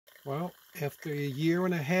Well, after a year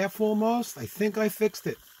and a half almost, I think I fixed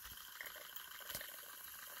it.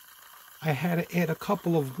 I had to add a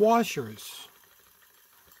couple of washers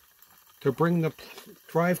to bring the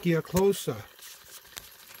drive gear closer.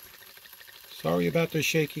 Sorry about the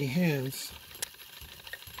shaky hands.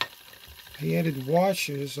 I added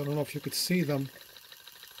washers. I don't know if you could see them.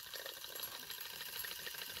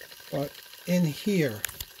 But in here,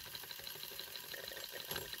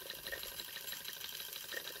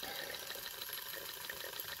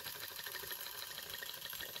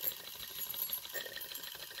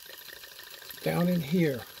 down in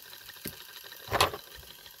here,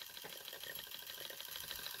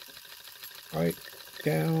 right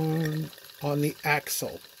down on the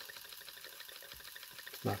axle.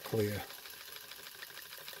 It's not clear,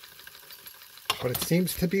 but it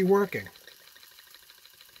seems to be working.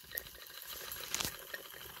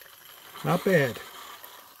 Not bad.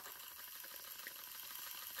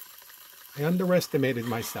 I underestimated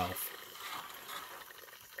myself.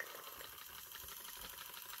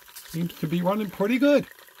 Seems to be running pretty good.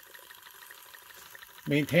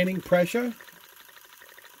 Maintaining pressure.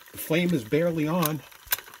 The flame is barely on.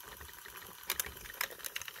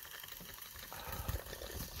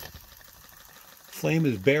 Flame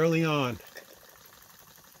is barely on.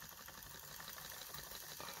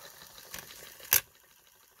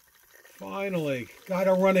 Finally, got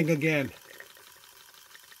her running again.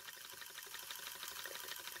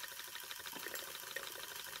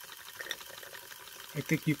 I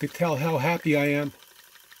think you could tell how happy I am.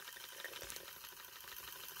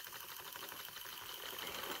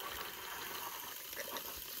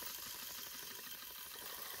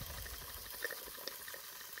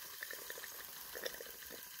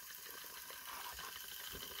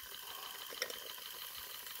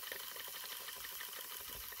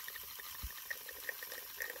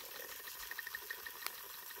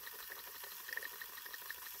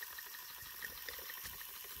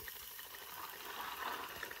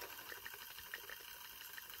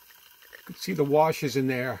 You can see the washers in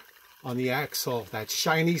there on the axle, that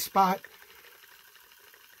shiny spot.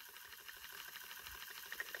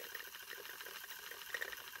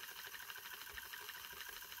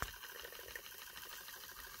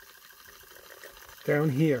 Down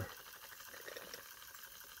here.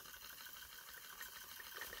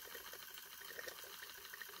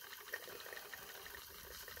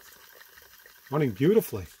 Running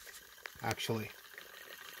beautifully, actually.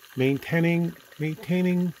 Maintaining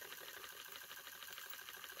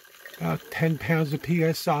about 10 pounds of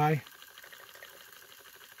PSI.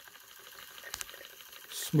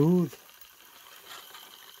 Smooth.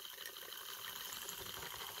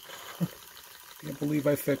 Can't believe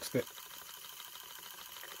I fixed it.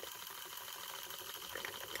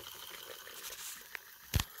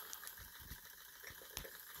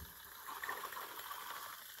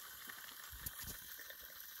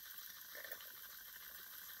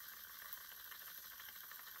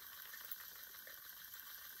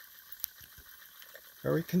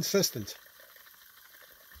 Very consistent.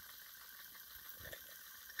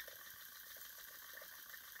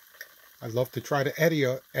 I'd love to try to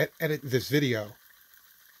edit this video.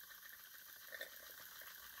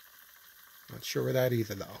 Not sure of that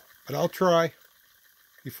either though, but I'll try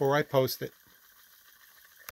before I post it.